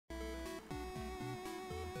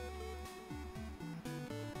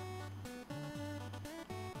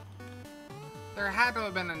There had to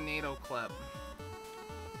have been a NATO clip.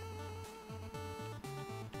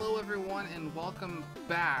 Hello everyone and welcome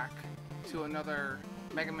back to another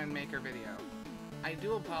Mega Man Maker video. I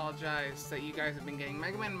do apologize that you guys have been getting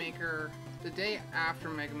Mega Man Maker the day after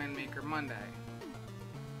Mega Man Maker Monday.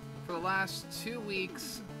 For the last 2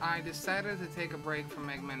 weeks, I decided to take a break from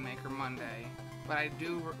Mega Man Maker Monday, but I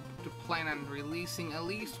do plan on releasing at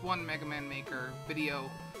least one Mega Man Maker video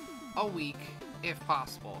a week if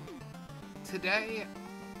possible. Today,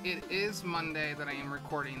 it is Monday that I am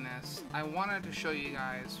recording this. I wanted to show you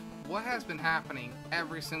guys what has been happening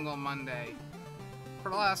every single Monday for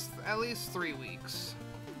the last at least 3 weeks.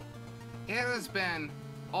 It has been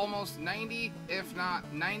almost 90, if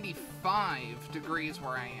not 95 degrees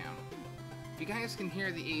where I am. If you guys can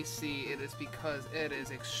hear the AC, it is because it is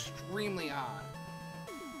extremely hot.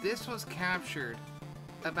 This was captured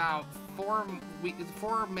about 4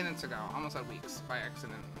 minutes ago. Almost said weeks by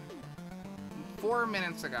accident. 4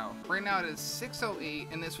 minutes ago. Right now it is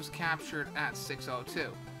 6:08 and this was captured at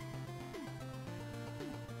 6:02.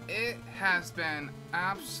 It has been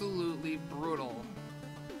absolutely brutal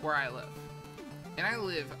where I live. And I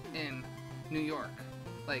live in New York.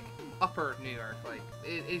 Like, upper New York. Like,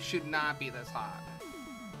 it should not be this hot.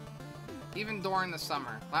 Even during the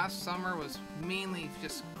summer. Last summer was mainly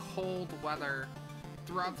just cold weather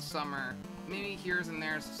throughout the summer. Maybe here's and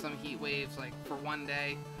there's some heat waves, like, for one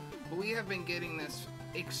day. But we have been getting this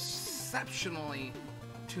exceptionally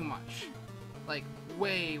too much. Like,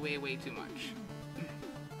 way, way, way too much.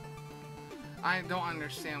 I don't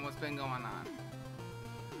understand what's been going on.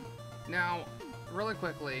 Now, really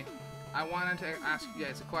quickly, I wanted to ask you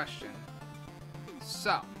guys a question.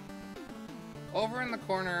 So, over in the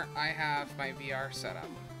corner, I have my VR setup.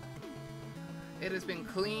 It has been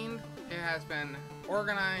cleaned, it has been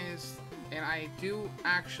organized, and I do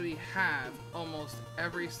actually have almost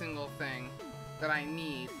every single thing that I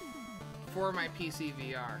need for my PC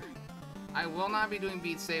VR. I will not be doing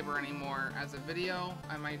Beat Saber anymore as a video.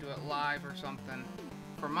 I might do it live or something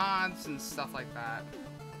for mods and stuff like that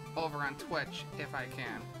over on Twitch if I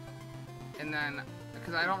can. And then,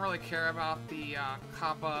 because I don't really care about the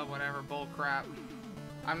Kappa whatever bullcrap.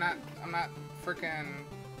 I'm not freaking.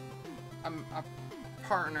 I'm a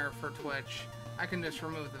partner for Twitch. I can just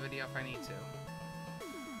remove the video if I need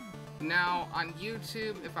to. Now, on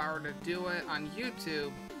YouTube, if I were to do it on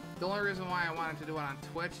YouTube, the only reason why I wanted to do it on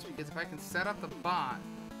Twitch is because if I can set up the bot,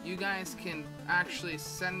 you guys can actually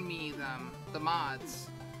send me the mods,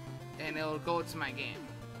 and it'll go to my game.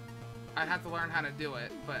 I have to learn how to do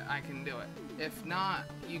it, but I can do it. If not,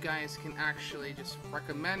 you guys can actually just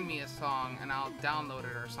recommend me a song, and I'll download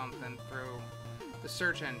it or something through the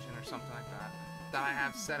search engine or something like that I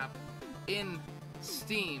have set up in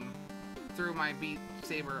Steam through my Beat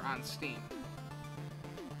Saber on Steam.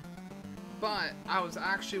 But I was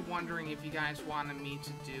actually wondering if you guys wanted me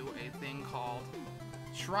to do a thing called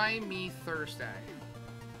Try Me Thursday.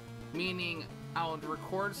 Meaning I would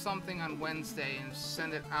record something on Wednesday and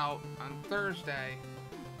send it out on Thursday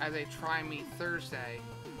as a Try Me Thursday,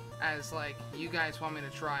 as like you guys want me to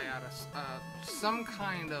try out some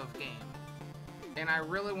kind of game. And I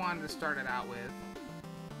really wanted to start it out with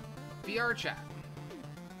VR chat.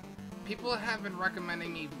 People have been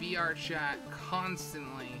recommending me VR chat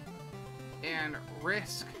constantly, and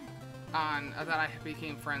Risk that I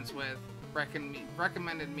became friends with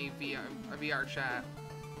recommended me via a VR chat,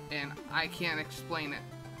 and I can't explain it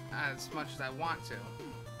as much as I want to.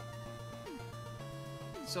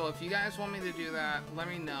 So if you guys want me to do that, let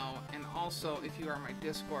me know. And also, if you are my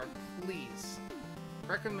Discord, please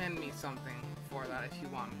recommend me something for that if you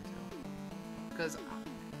want me to. Because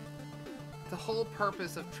the whole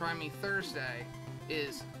purpose of Try Me Thursday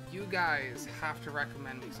is you guys have to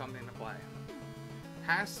recommend me something to play.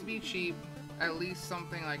 Has to be cheap, at least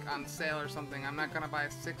something like on sale or something. I'm not gonna buy a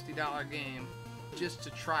 $60 game just to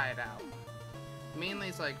try it out. Mainly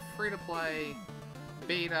it's like free to play,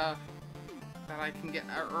 beta, that I can get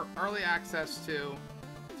early access to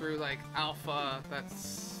through like alpha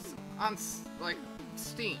that's on like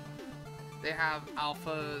Steam. They have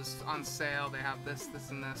alphas on sale, they have this,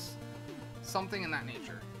 and this. Something in that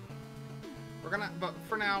nature. But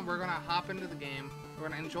for now, we're gonna hop into the game. We're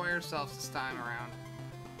gonna enjoy ourselves this time around.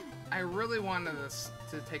 I really wanted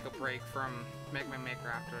to take a break from Mega Man Maker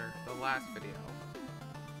after the last video,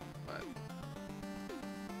 but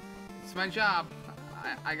it's my job.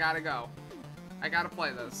 I gotta go. I gotta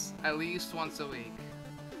play this at least once a week.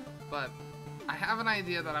 But I have an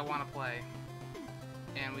idea that I want to play,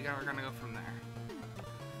 and we're gonna go from there.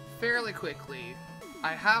 Fairly quickly,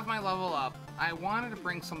 I have my level up. I wanted to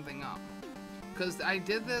bring something up because I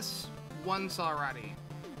did this once already,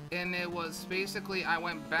 And it was basically, I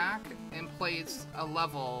went back and played a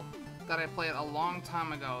level that I played a long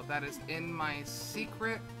time ago that is in my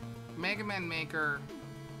secret Mega Man Maker,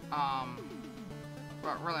 well,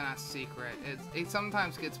 really not secret. It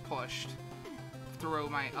sometimes gets pushed through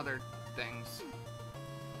my other things.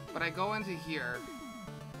 But I go into here,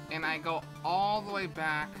 and I go all the way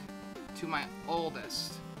back to my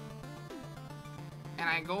oldest. And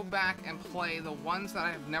I go back and play the ones that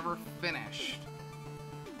I've never finished.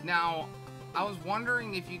 Now, I was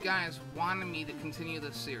wondering if you guys wanted me to continue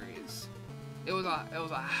this series. It was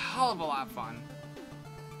a hell of a lot of fun.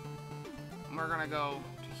 We're gonna go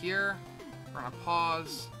to here. We're gonna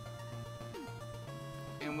pause,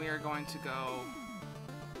 and we are going to go.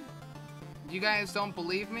 You guys don't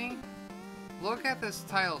believe me? Look at this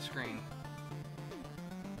title screen.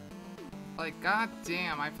 Like,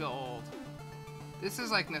 goddamn, I feel old. This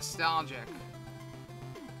is like nostalgic.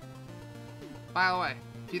 By the way,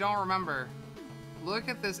 if you don't remember, look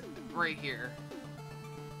at this right here.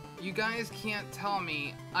 You guys can't tell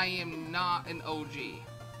me I am not an OG.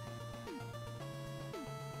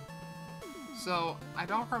 So, I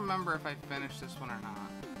don't remember if I finished this one or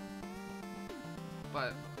not.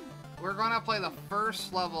 But, we're gonna play the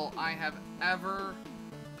first level I have ever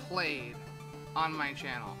played on my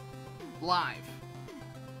channel. Live.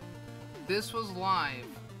 This was live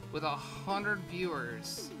with 100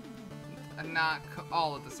 viewers. And not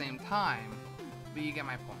all at the same time. But you get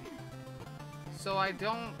my point. So, I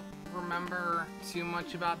don't remember too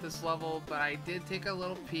much about this level, but I did take a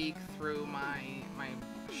little peek through my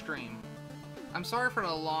stream. I'm sorry for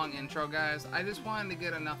the long intro, guys. I just wanted to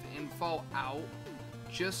get enough info out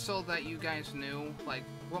just so that you guys knew, like,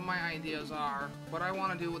 what my ideas are, what I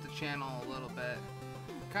want to do with the channel a little bit.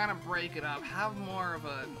 Kind of break it up, have more of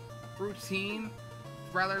a routine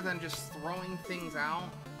rather than just throwing things out.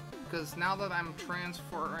 Because now that I'm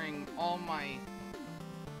transferring all my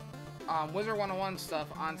Wizard 101 stuff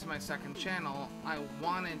onto my second channel, I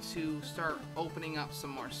wanted to start opening up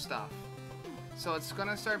some more stuff. So it's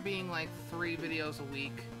gonna start being like 3 videos a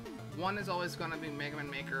week. One is always gonna be Mega Man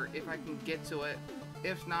Maker if I can get to it.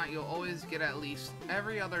 If not, you'll always get at least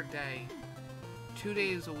every other day, 2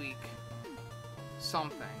 days a week,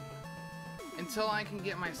 something. Until I can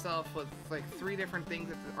get myself with like 3 different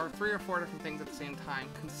things, or 3 or 4 different things at the same time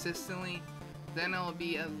consistently, then it'll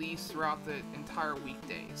be at least throughout the entire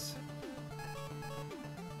weekdays.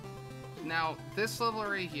 Now, this level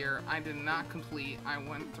right here, I did not complete. I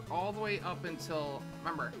went all the way up until,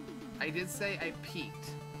 remember, I did say I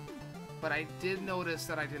peaked, but I did notice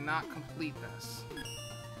that I did not complete this.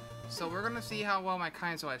 So we're gonna see how well my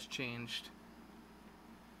Kaizo has changed,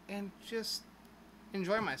 and just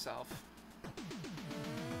enjoy myself.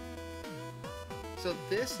 So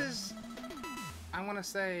this is, I want to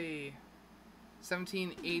say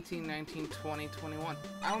 17, 18, 19, 20, 21.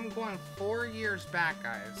 I'm going 4 years back,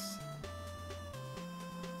 guys.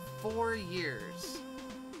 4 years.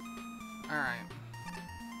 Alright.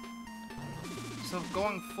 So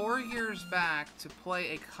going 4 years back to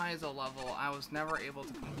play a Kaizo level I was never able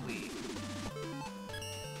to complete.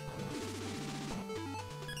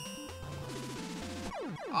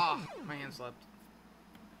 Oh, my hand slipped.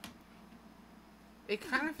 It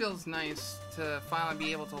kind of feels nice to finally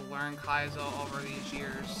be able to learn Kaizo over these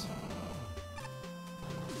years.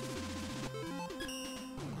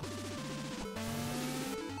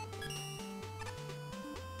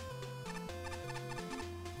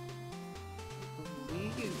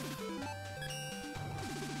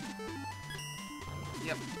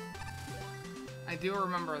 Yep. I do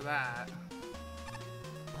remember that.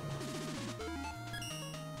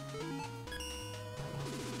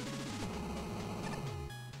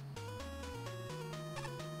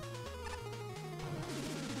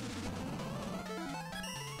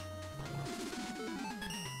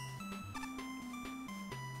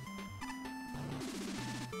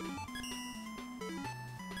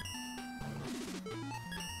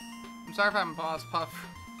 I'm sorry if I'm pause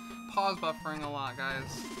buffering a lot,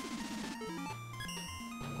 guys.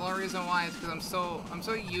 The only reason why is because I'm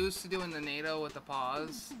so used to doing the NATO with the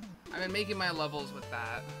pause. I've been making my levels with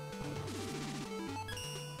that.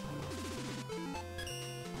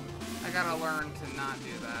 I gotta learn to not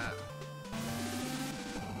do that.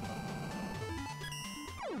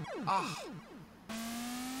 Oh.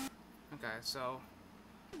 Okay, so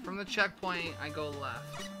from the checkpoint, I go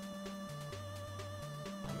left.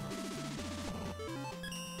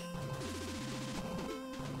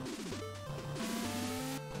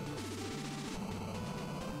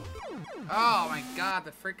 Oh my god,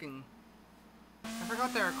 the freaking... I forgot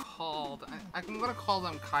what they're called. I'm gonna call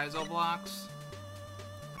them Kaizo blocks.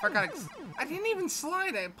 forgot. I didn't even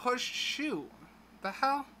slide. I pushed shoot. The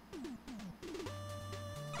hell?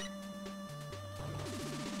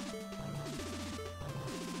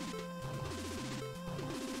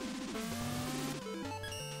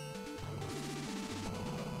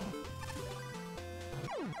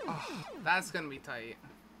 Oh, that's gonna be tight.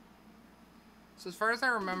 So as far as I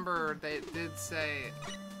remember, they did say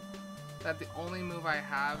that the only move I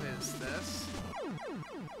have is this.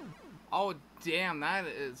 Oh, damn, that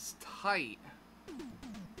is tight.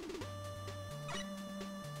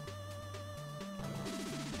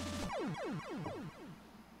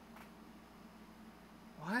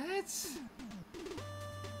 What?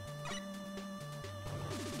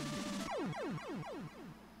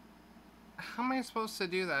 How am I supposed to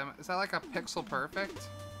do that? Is that like a pixel perfect?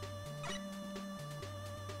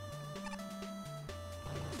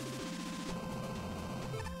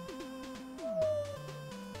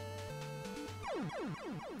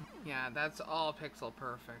 Yeah, that's all pixel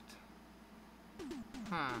perfect.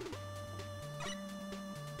 Huh.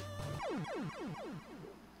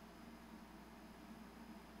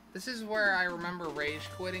 This is where I remember rage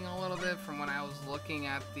quitting a little bit from when I was looking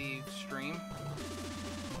at the stream.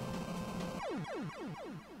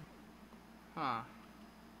 Huh.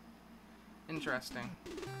 Interesting.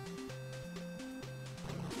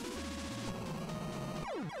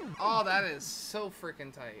 Oh, that is so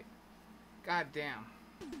freaking tight. God damn.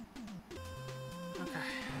 Okay.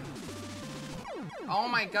 Oh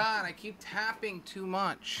my god, I keep tapping too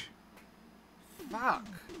much. Fuck.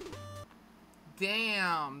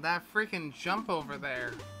 Damn, that freaking jump over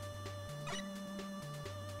there.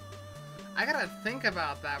 I gotta think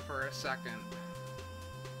about that for a second.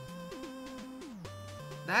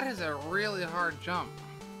 That is a really hard jump.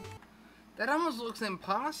 That almost looks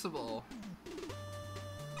impossible.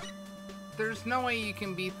 There's no way you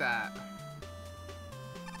can beat that.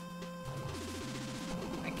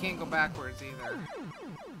 I can't go backwards either.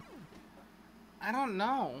 I don't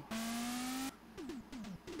know.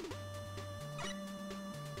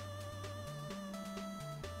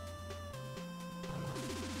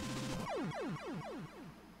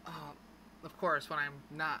 Of course, when I'm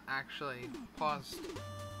not actually paused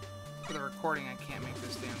for the recording, I can't make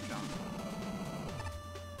this damn jump.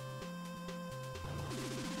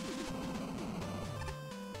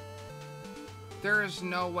 There is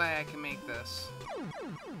no way I can make this.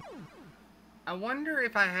 I wonder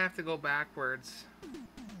if I have to go backwards.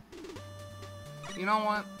 You know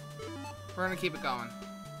what? We're gonna keep it going.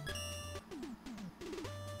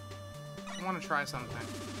 I want to try something.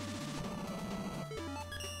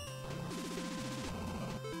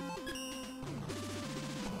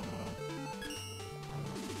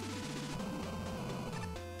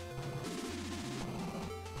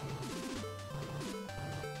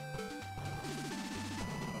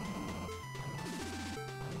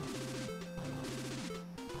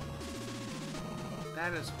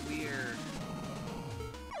 That is weird.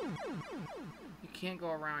 You can't go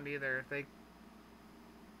around either. They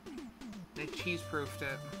cheese-proofed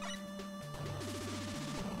it.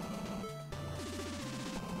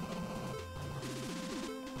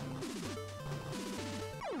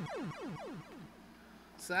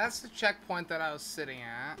 So that's the checkpoint that I was sitting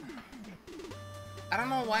at. I don't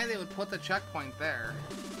know why they would put the checkpoint there.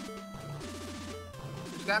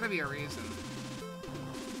 There's gotta be a reason.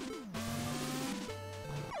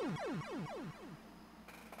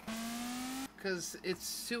 Because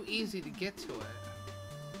it's too easy to get to it.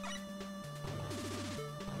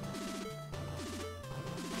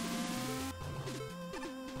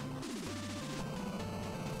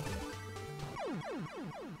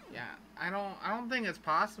 Yeah, I don't think it's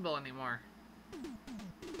possible anymore.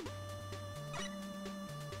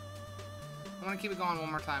 I want to keep it going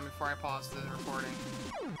one more time before I pause the recording.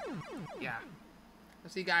 Yeah.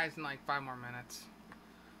 I'll see you guys in like 5 more minutes.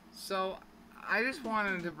 So, I just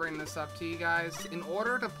wanted to bring this up to you guys. In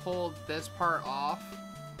order to pull this part off,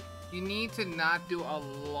 you need to not do a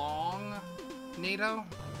long NATO.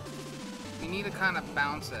 You need to kind of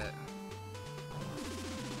bounce it.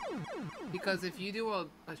 Because if you do a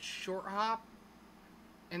short hop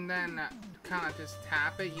and then kind of just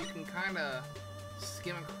tap it, you can kind of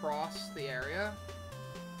skim across the area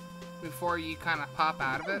before you kind of pop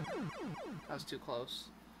out of it. That was too close.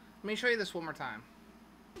 Let me show you this one more time.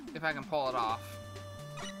 If I can pull it off.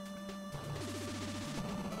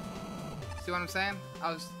 See what I'm saying?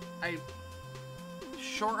 I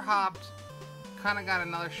short hopped, kind of got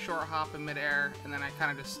another short hop in midair, and then I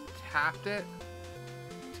kind of just tapped it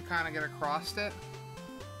to kind of get across it.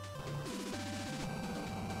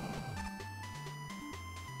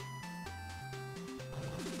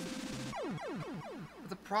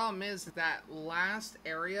 the problem is that last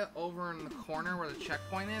area over in the corner where the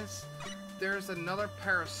checkpoint is, there's another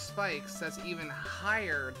pair of spikes that's even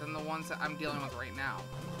higher than the ones that I'm dealing with right now.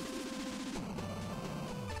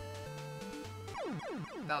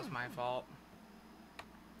 That was my fault.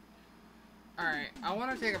 Alright, I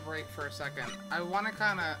want to take a break for a second. I wanted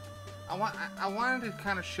to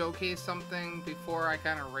kind of showcase something before I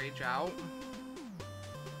kind of rage out.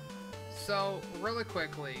 So, really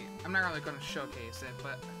quickly, I'm not really going to showcase it,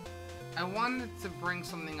 but I wanted to bring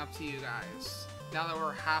something up to you guys. Now that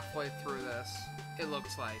we're halfway through this, it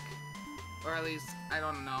looks like. Or at least, I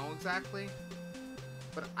don't know exactly.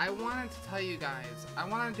 But I wanted to tell you guys, I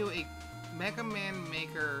want to do a Mega Man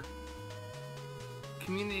Maker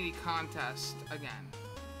community contest again.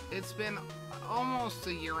 It's been almost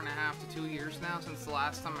a year and a half to 2 years now since the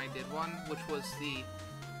last time I did one, which was the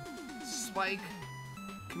Spike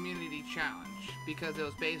Community Challenge, because it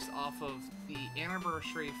was based off of the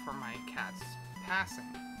anniversary for my cat's passing.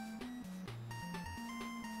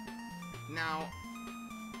 Now,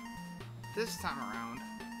 this time around,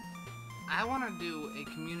 I want to do a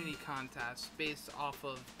community contest based off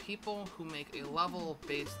of people who make a level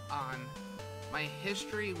based on my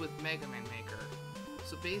history with Mega Man Maker.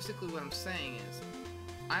 So basically what I'm saying is,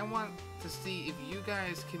 I want to see if you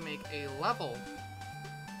guys can make a level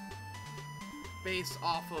based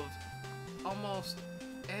off of almost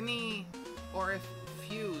any, or if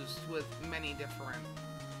fused with many different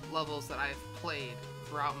levels that I've played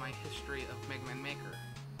throughout my history of Mega Man Maker.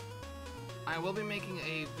 I will be making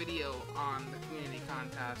a video on the community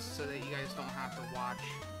contest so that you guys don't have to watch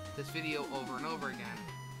this video over and over again.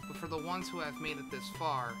 But for the ones who have made it this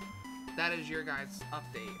far, that is your guys'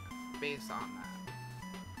 update based on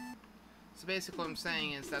that. So basically what I'm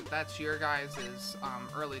saying is that that's your guys'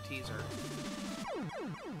 early teaser.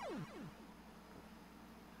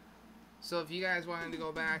 So if you guys wanted to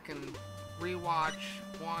go back and rewatch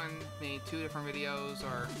one, maybe 2 different videos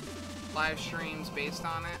or live streams based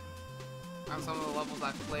on it, on some of the levels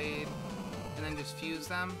I've played, and then just fuse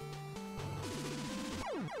them.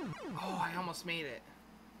 Oh, I almost made it.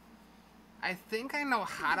 I think I know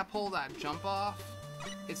how to pull that jump off.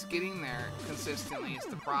 It's getting there consistently is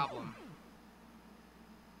the problem.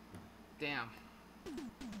 Damn.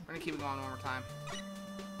 We're gonna keep it going one more time.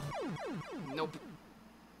 Nope.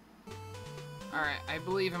 Alright, I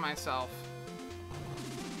believe in myself.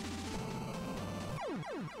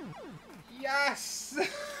 Yes!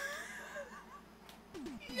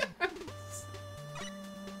 Yes!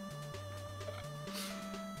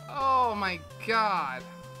 Oh my god.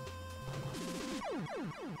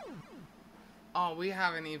 Oh, we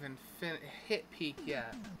haven't even hit peak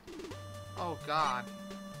yet. Oh god.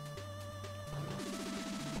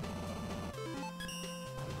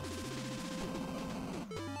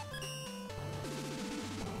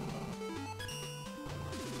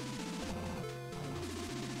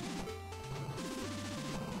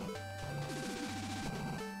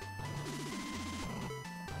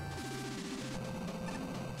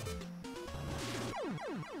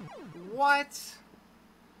 What?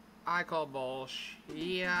 I call bullshit.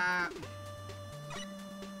 Yeah.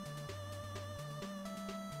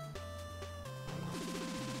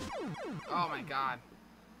 Oh my god.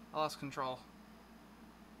 I lost control.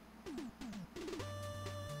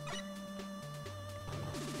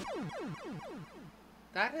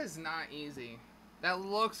 That is not easy. That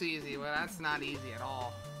looks easy, but that's not easy at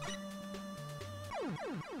all.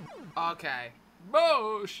 Okay.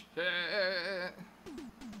 Bullshit.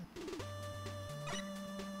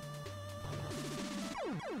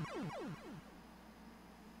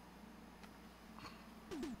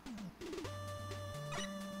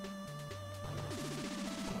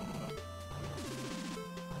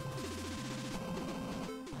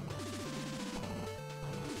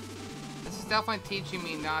 This is definitely teaching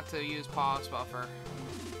me not to use pause buffer.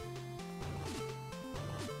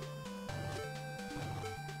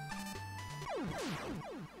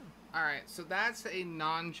 Alright, so that's a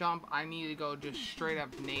non-jump. I need to go just straight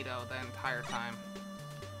up NATO the entire time.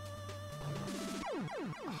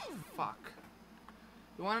 Oh, fuck.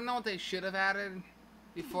 You wanna know what they should have added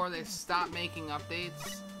before they stopped making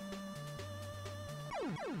updates?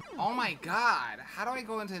 Oh my god, how do I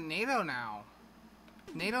go into NATO now?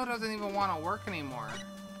 NATO doesn't even want to work anymore.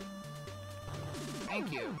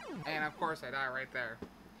 Thank you. And of course I die right there.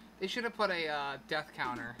 They should have put a death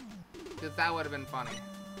counter, because that would have been funny.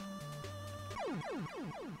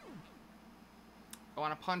 I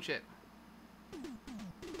want to punch it.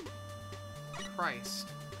 Christ.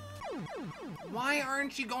 Why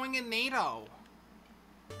aren't you going in NATO?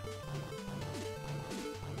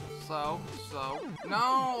 Slow, slow.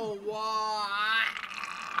 No! Why?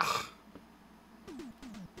 Ugh.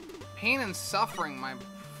 Pain and suffering, my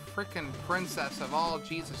freaking princess of all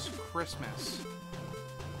Jesus Christmas.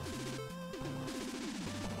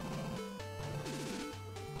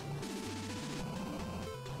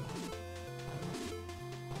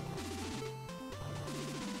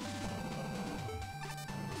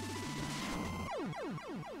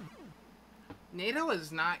 NATO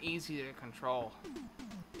is not easy to control.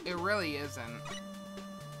 It really isn't.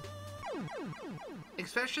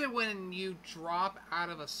 Especially when you drop out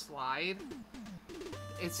of a slide.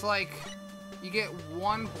 It's like you get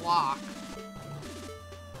one block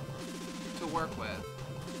to work with.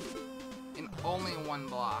 And only one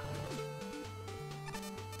block.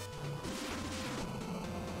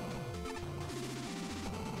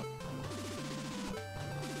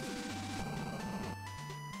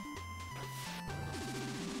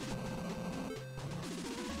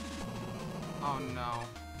 Oh no.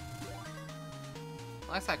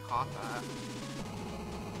 At least I caught that.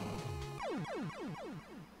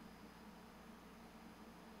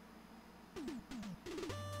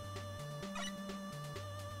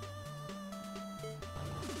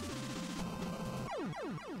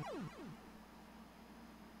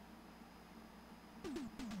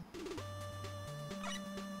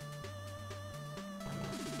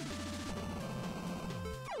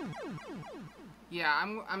 Yeah,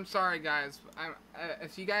 I'm sorry guys.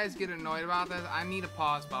 If you guys get annoyed about this, I need a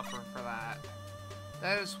pause buffer for that.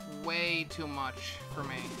 That is way too much for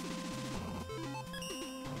me.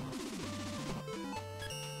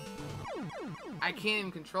 I can't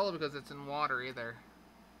even control it because it's in water either.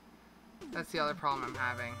 That's the other problem I'm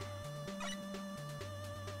having.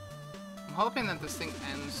 I'm hoping that this thing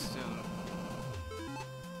ends soon.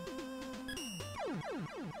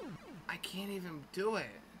 I can't even do it.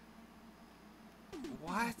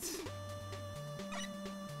 What?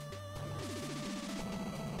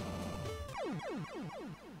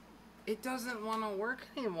 It doesn't want to work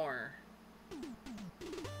anymore.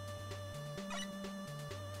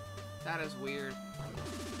 That is weird.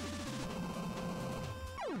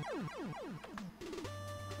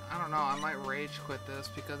 I don't know, I might rage quit this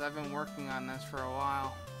because I've been working on this for a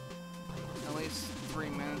while. At least 3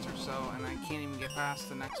 minutes or so, and I can't even get past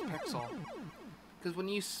the next pixel. Because when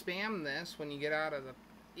you spam this, when you get out of the...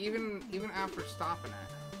 Even after stopping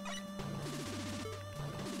it,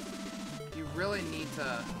 you really need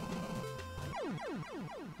to...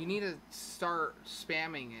 You need to start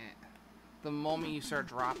spamming it the moment you start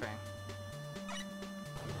dropping.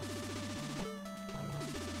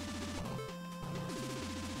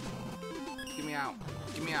 Get me out.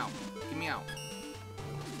 Get me out. Get me out.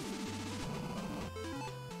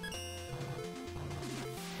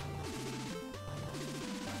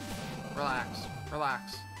 Relax.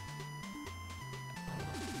 Relax.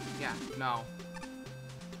 Yeah, no.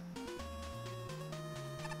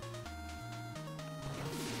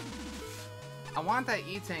 I want that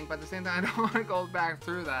E-Tank, but at the same time, I don't want to go back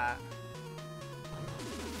through that.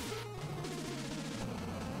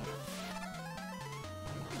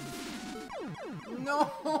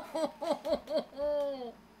 No!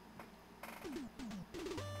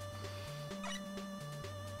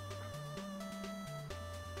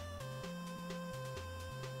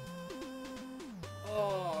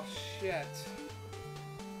 Oh, shit.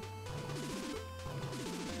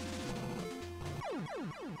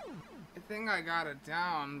 I think I got it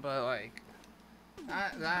down, but like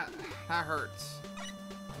that hurts.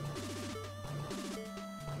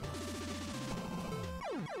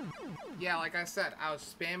 Yeah, like I said, I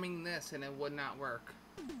was spamming this and it would not work.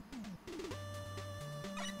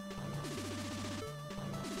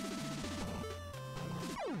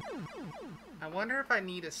 I wonder if I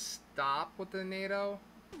need to stop with the NATO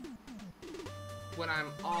when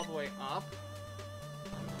I'm all the way up.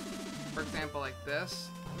 For example, like this.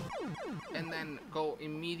 And then go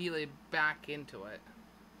immediately back into it.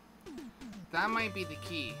 That might be the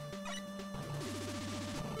key.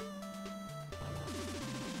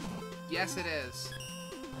 Yes, it is.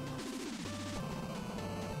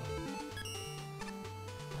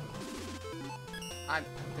 I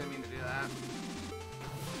didn't mean to do that.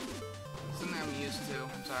 Something I'm used to.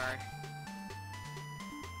 I'm sorry.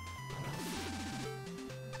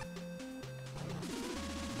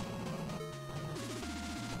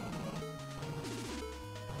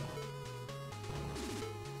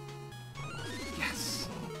 Yes.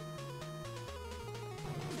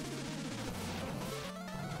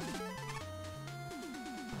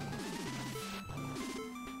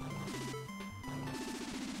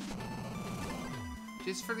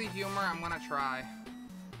 Just for the humor, I'm gonna try.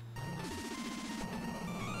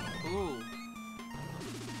 Ooh.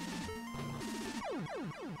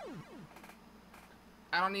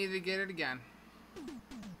 don't need to get it again.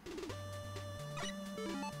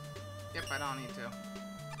 Yep, I don't need to.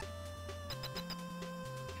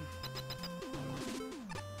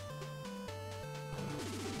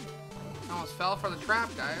 Almost fell for the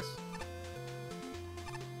trap, guys.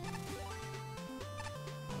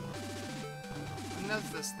 When does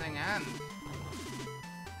this thing end?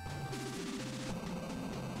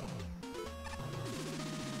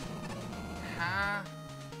 Ha.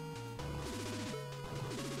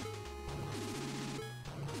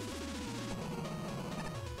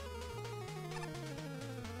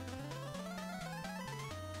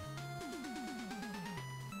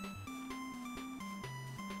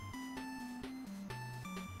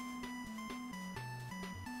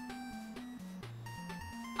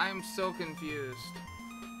 I am so confused.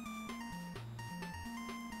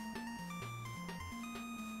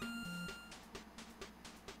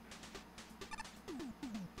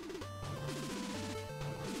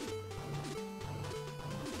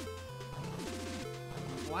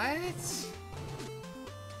 What?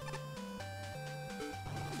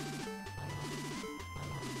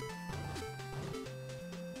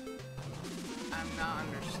 I'm not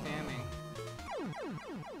understanding.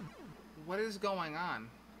 What is going on?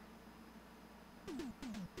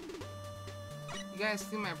 You guys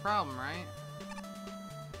see my problem, right?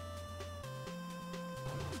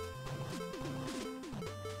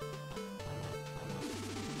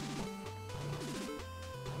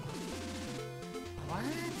 What?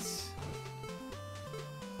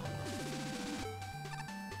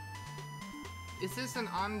 Is this an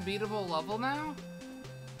unbeatable level now?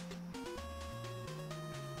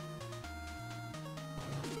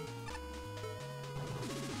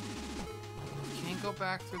 Can't go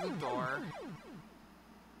back through the door.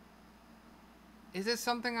 Is this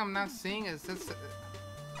something I'm not seeing? Is this...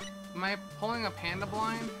 Am I pulling a panda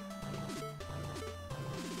blind?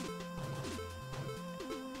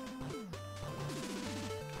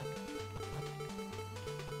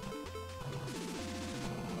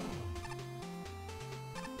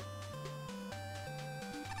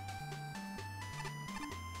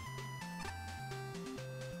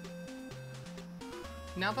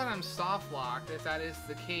 Now that I'm soft locked, if that is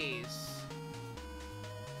the case,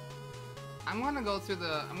 I'm gonna go through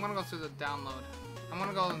the download. I'm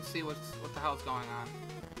gonna go and see what the hell's going on.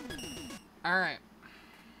 All right,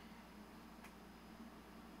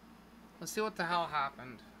 let's see what the hell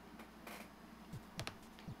happened.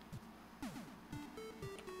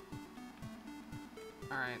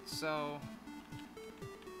 All right, so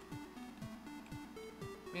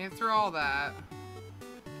made it through all that.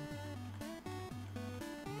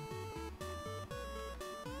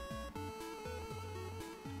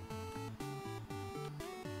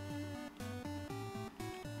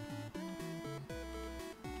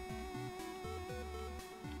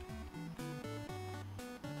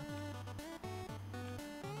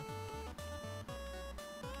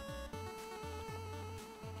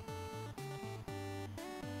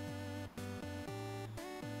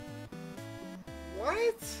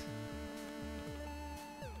 What?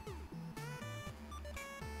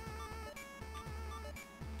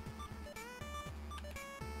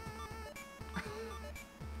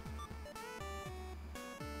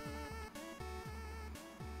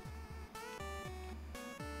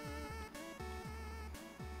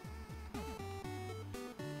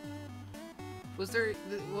 Was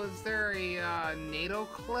there a NATO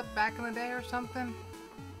clip back in the day or something?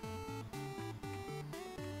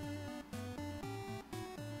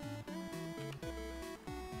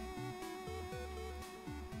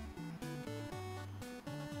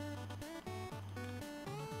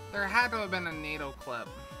 There had to have been a NATO clip.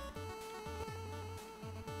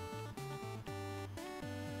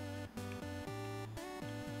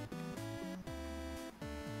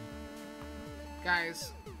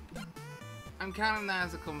 Guys, I'm counting that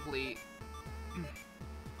as a complete.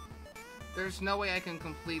 There's no way I can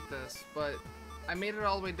complete this, but I made it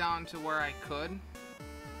all the way down to where I could.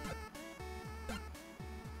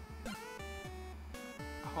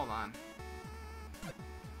 Hold on.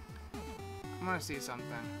 I'm gonna see something.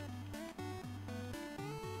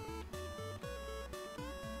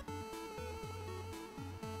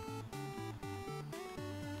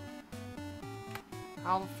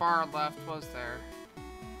 How far left was there?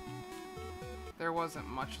 There wasn't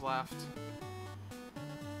much left.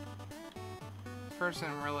 This person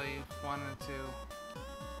really wanted to.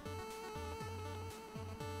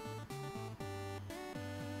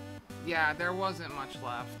 Yeah, there wasn't much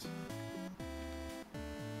left.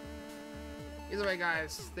 Either way,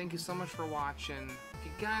 guys, thank you so much for watching. If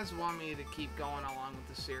you guys want me to keep going along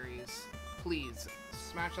with the series, please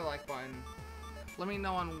smash the like button. let me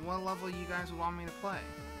know on what level you guys would want me to play.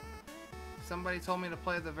 Somebody told me to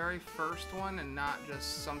play the very first one and not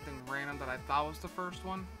just something random that I thought was the first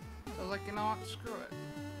one. So I was like, you know what, screw it.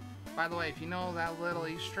 By the way, if you know that little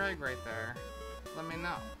Easter egg right there, let me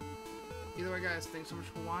know. Either way, guys, thanks so much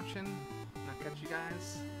for watching, and I'll catch you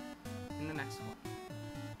guys in the next one.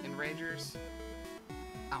 And Rangers,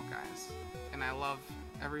 out, guys. And I love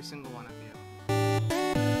every single one of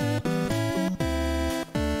you.